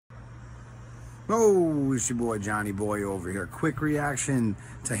Oh, it's your boy Johnny Boy over here. Quick reaction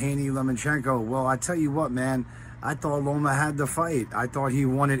to Haney Lomachenko. Well, I tell you what, man. I thought Loma had the fight. I thought he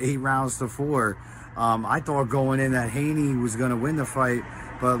won it 8 rounds to 4. I thought going in that Haney was going to win the fight,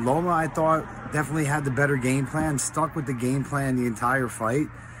 but Loma, I thought, definitely had the better game plan. Stuck with the game plan the entire fight.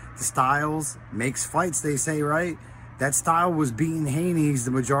 The styles makes fights, they say, right? That style was beating Haney's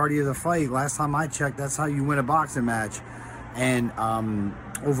the majority of the fight. Last time I checked, that's how you win a boxing match. And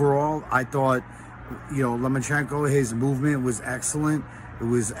overall, I thought, Lomachenko, his movement was excellent. It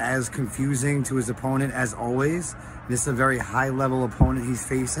was as confusing to his opponent as always. This is a very high-level opponent he's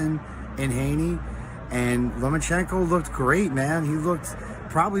facing in Haney. And Lomachenko looked great, man. He looked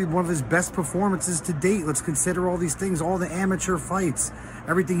probably one of his best performances to date. Let's consider all these things, all the amateur fights,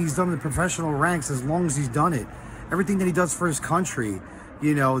 everything he's done in the professional ranks, as long as he's done it, everything that he does for his country.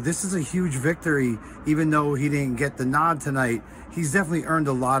 This is a huge victory. Even though he didn't get the nod tonight, he's definitely earned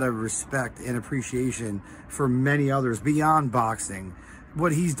a lot of respect and appreciation for many others beyond boxing.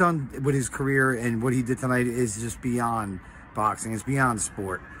 What he's done with his career and what he did tonight is just beyond boxing. It's beyond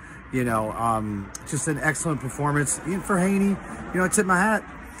sport. Just an excellent performance. And for Haney, I tip my hat.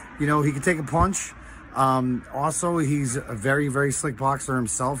 He can take a punch. Also, he's a very, very slick boxer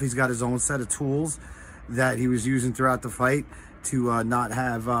himself. He's got his own set of tools that he was using throughout the fight to not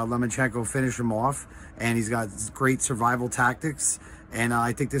have Lomachenko finish him off. And he's got great survival tactics. And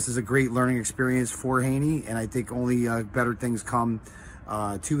I think this is a great learning experience for Haney. And I think only better things come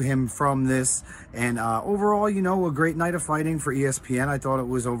to him from this. And overall, a great night of fighting for ESPN. I thought it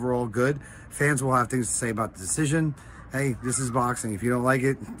was overall good. Fans will have things to say about the decision. Hey, this is boxing. If you don't like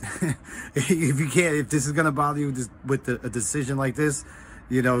it, if this is going to bother you with a decision like this,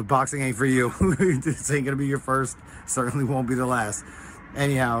 boxing ain't for you. This ain't going to be your first. Certainly won't be the last.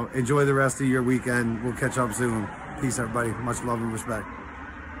 Anyhow, enjoy the rest of your weekend. We'll catch up soon. Peace, everybody. Much love and respect.